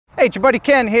Hey, it's your buddy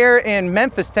Ken here in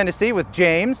Memphis, Tennessee with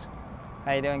James.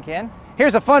 How you doing, Ken?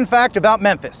 Here's a fun fact about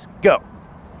Memphis. Go.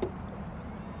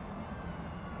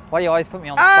 Why do you always put me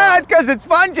on the spot? It's because it's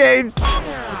fun, James.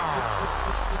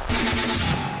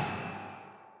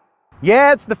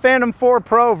 Yeah, it's the Phantom 4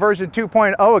 Pro version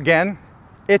 2.0 again.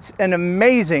 It's an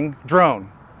amazing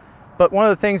drone. But one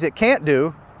of the things it can't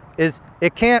do is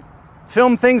it can't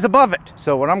film things above it.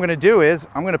 So what I'm gonna do is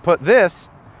I'm gonna put this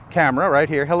camera right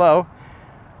here, hello,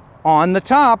 on the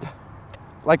top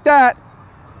like that,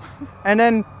 and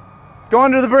then go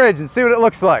under the bridge and see what it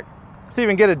looks like. See if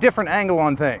we can get a different angle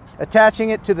on things. Attaching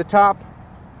it to the top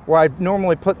where I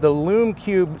normally put the Lume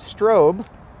Cube strobe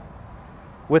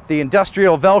with the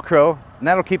industrial Velcro, and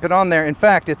that'll keep it on there. In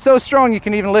fact, it's so strong you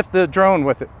can even lift the drone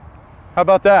with it. How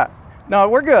about that? No,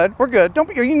 we're good, we're good. Don't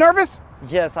be, are you nervous?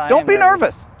 Yes, I am. Don't be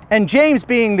nervous. And James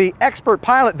being the expert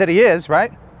pilot that he is,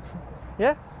 right?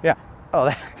 Yeah. Yeah. Oh,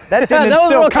 that didn't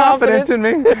instill confidence in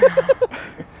me.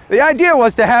 The idea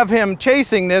was to have him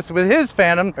chasing this with his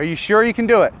Phantom. Are you sure you can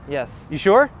do it? Yes. You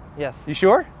sure? Yes. You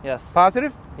sure? Yes.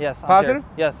 Positive? Yes. I'm Positive?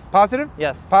 Sure. Yes. Positive?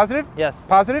 Yes. Positive? Yes.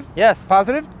 Positive? Yes.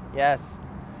 Positive? Yes.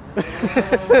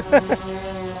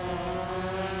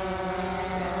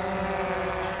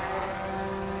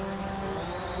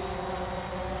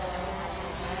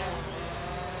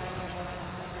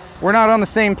 We're not on the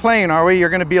same plane, are we? You're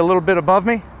going to be a little bit above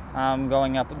me? I'm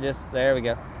going up just, there we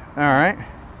go. All right.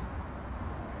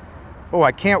 Oh,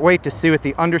 I can't wait to see what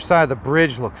the underside of the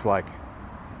bridge looks like.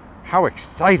 How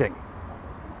exciting.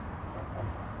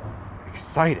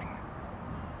 Exciting.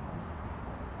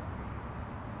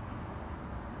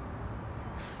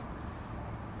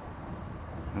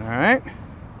 All right.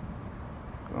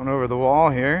 Going over the wall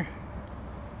here.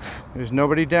 There's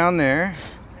nobody down there.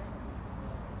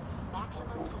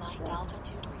 Maximum flight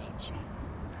altitude reached.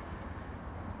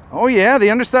 Oh yeah, the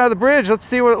underside of the bridge. Let's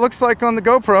see what it looks like on the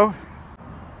GoPro.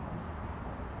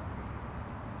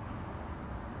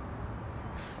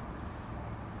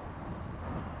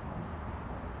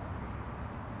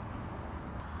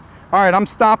 All right, I'm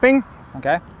stopping.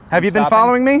 Okay. Have you been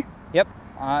following me? Yep.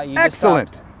 You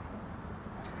Excellent. Just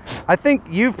stopped. I think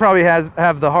you probably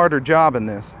have the harder job in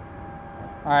this.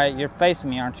 All right, you're facing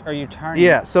me, aren't you? Are you turning?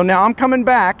 Yeah, so now I'm coming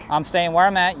back. I'm staying where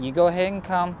I'm at. You go ahead and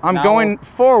come. I'm going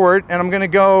forward, and I'm going to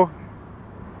go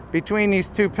between these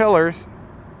two pillars.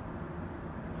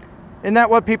 Isn't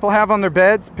that what people have on their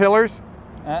beds? Pillars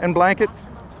and blankets?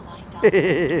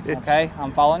 Okay,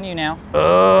 I'm following you now.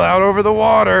 Oh, out over the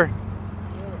water.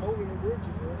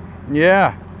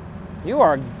 Yeah. You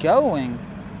are going.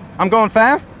 I'm going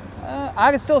fast?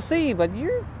 I can still see you, but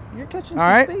you're catching All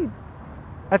some right. speed.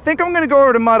 I think I'm going to go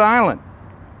over to Mud Island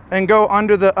and go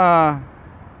under the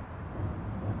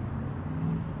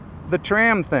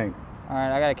tram thing. All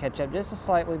right, I got to catch up just a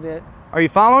slightly bit. Are you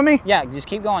following me? Yeah, just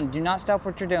keep going. Do not stop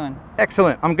what you're doing.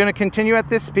 Excellent. I'm going to continue at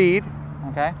this speed.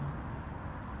 Okay.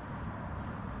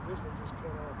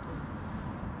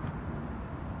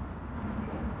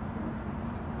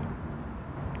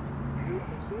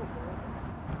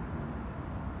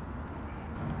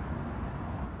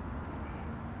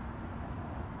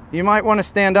 You might want to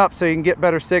stand up so you can get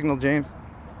better signal, James.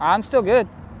 I'm still good.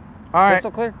 All right. Crystal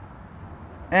clear.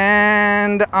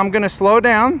 And I'm going to slow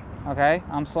down. Okay,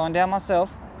 I'm slowing down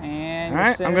myself. And all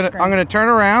right, I'm going to turn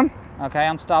around. Okay,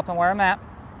 I'm stopping where I'm at.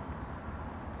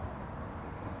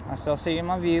 I still see you in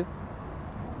my view.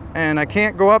 And I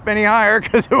can't go up any higher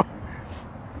because You want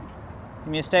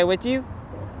me to stay with you?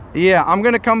 Yeah, I'm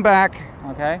going to come back.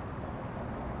 Okay.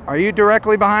 Are you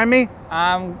directly behind me?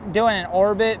 I'm doing an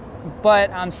orbit, but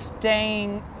I'm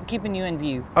keeping you in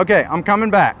view. Okay, I'm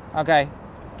coming back. Okay,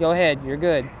 go ahead, you're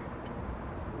good.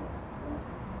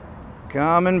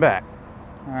 Coming back.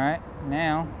 All right,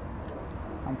 now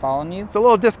I'm following you. It's a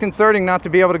little disconcerting not to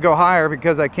be able to go higher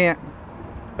because I can't,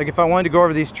 like if I wanted to go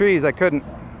over these trees, I couldn't.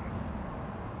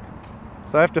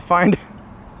 So I have to find,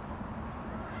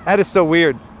 that is so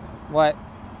weird. What?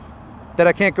 That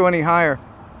I can't go any higher.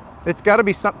 It's got to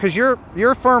be something, because your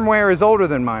firmware is older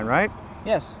than mine, right?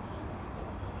 Yes.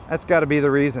 That's got to be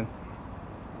the reason.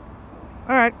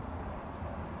 All right.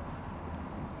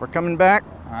 We're coming back.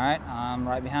 All right, I'm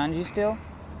right behind you still.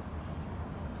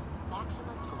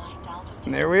 Maximum flight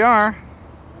altitude. There we are.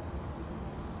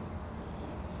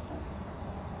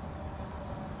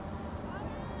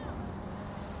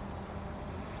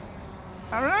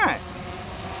 All right.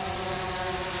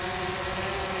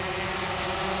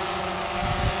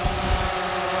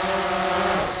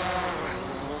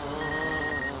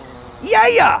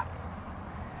 Yeah!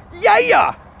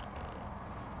 Yeah!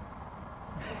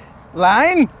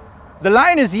 Line? The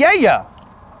line is yeah.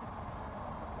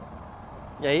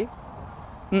 Yay?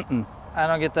 I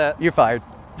don't get that. You're fired.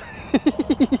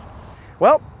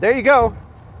 Well, there you go.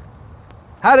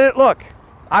 How did it look?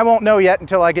 I won't know yet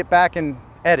until I get back and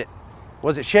edit.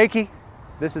 Was it shaky?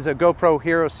 This is a GoPro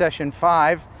Hero Session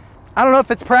 5. I don't know if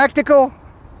it's practical.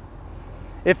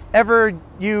 If ever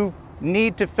you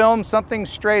need to film something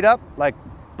straight up, like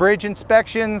bridge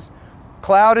inspections,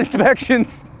 cloud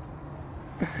inspections.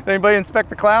 Anybody inspect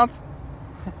the clouds?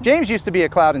 James used to be a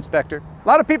cloud inspector. A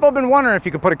lot of people have been wondering if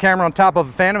you could put a camera on top of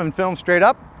a Phantom and film straight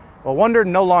up. Well, wondered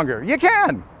no longer. You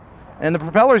can. And the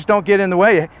propellers don't get in the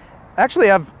way.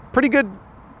 Actually, I have pretty good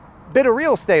bit of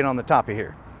real estate on the top of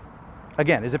here.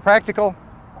 Again, is it practical?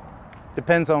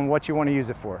 Depends on what you want to use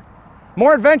it for.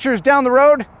 More adventures down the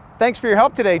road. Thanks for your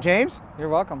help today, James. You're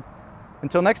welcome.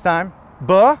 Until next time,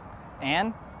 buh.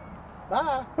 And?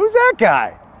 Bye. Who's that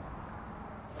guy?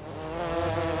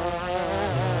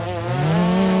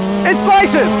 It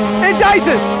slices, it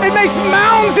dices, it makes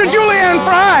mounds of julienne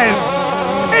fries.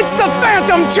 It's the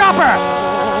Phantom Chopper.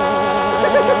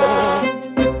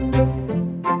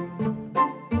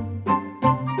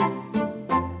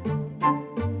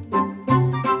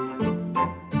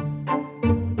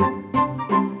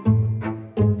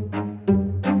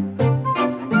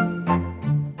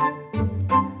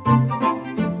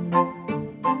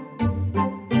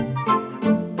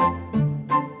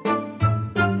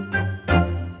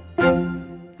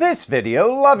 This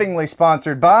video lovingly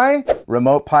sponsored by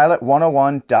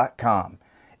RemotePilot101.com.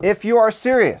 If you are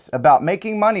serious about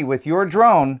making money with your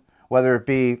drone, whether it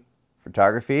be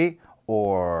photography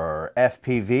or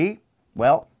FPV,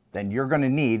 well, then you're going to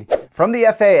need from the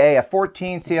FAA a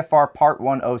 14 CFR Part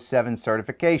 107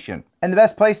 certification. And the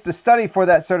best place to study for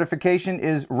that certification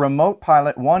is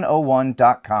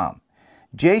RemotePilot101.com.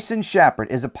 Jason Shepard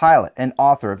is a pilot and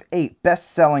author of 8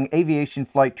 best-selling aviation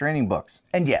flight training books.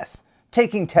 And yes,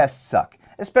 taking tests suck,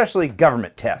 especially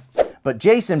government tests. But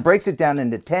Jason breaks it down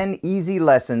into 10 easy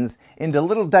lessons into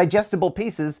little digestible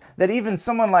pieces that even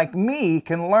someone like me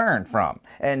can learn from.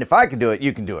 And if I can do it,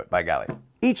 you can do it, by golly.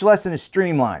 Each lesson is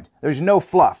streamlined. There's no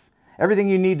fluff. Everything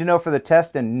you need to know for the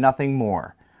test and nothing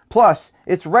more. Plus,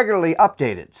 it's regularly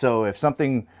updated, so if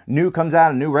something new comes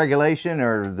out, a new regulation,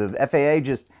 or the FAA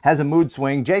just has a mood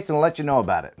swing, Jason will let you know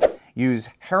about it. Use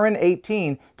Heron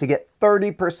 18 to get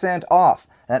 30% off.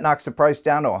 That knocks the price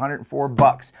down to 104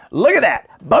 bucks. Look at that!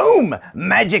 Boom!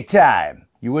 Magic time!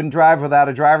 You wouldn't drive without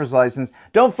a driver's license.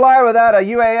 Don't fly without a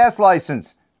UAS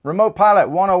license.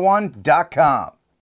 RemotePilot101.com.